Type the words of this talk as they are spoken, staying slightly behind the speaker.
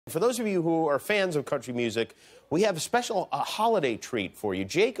For those of you who are fans of country music, we have a special holiday treat for you.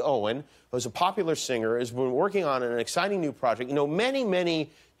 Jake Owen, who's a popular singer, has been working on an exciting new project. You know, many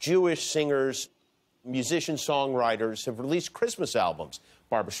Jewish singers, musicians, songwriters have released Christmas albums.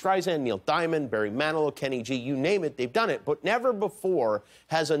 Barbra Streisand, Neil Diamond, Barry Manilow, Kenny G, you name it, they've done it. But never before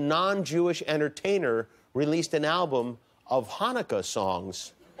has a non-Jewish entertainer released an album of Hanukkah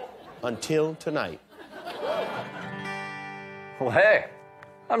songs until tonight. Well, hey,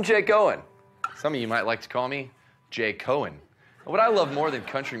 I'm Jake Owen. Some of you might like to call me Jay Cohen. What I love more than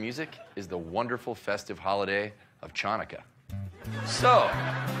country music is the wonderful festive holiday of Chanukah. So,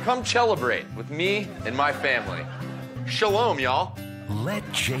 come celebrate with me and my family. Shalom, y'all. Let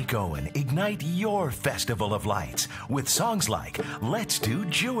Jake Owen ignite your festival of lights with songs like Let's Do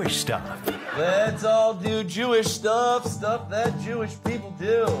Jewish Stuff. Let's all do Jewish stuff, stuff that Jewish people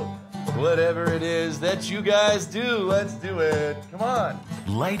do. Whatever it is that you guys do, let's do it. Come on.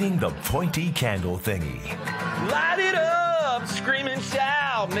 Lighting the pointy candle thingy. Light it up, scream and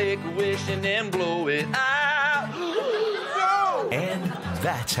shout, make a wish and then blow it out. And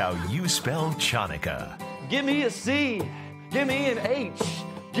that's how you spell Chanukah. Give me a C, give me an H,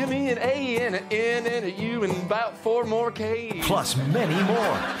 give me an A and an N and a U and about 4 more K's. Plus many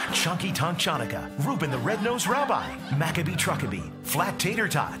more. Chunky Tonk Chanukah, Reuben the Red-Nosed Rabbi, Maccabee Truckabee, Flat Tater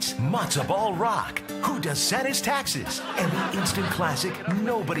Tots, Matzo Ball Rock, Who Does Santa's Taxes, and the instant classic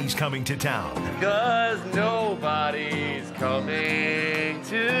Nobody's Coming to Town. 'Cause nobody's coming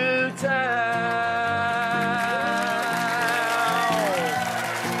to town.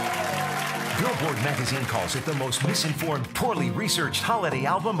 Billboard magazine calls it the most misinformed, poorly researched holiday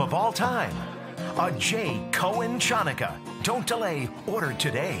album of all time. A J. Cohen Chanukah. Don't delay, order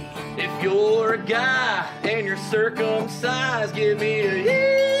today. If you're a guy and you're circumcised, give me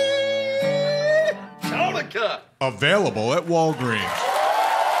a Chanukah. Available at Walgreens.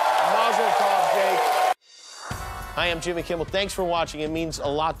 Mazel tov, Jake. Hi, I'm Jimmy Kimmel. Thanks for watching. It means a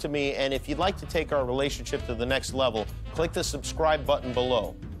lot to me. And if you'd like to take our relationship to the next level, click the subscribe button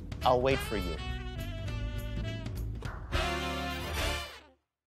below. I'll wait for you.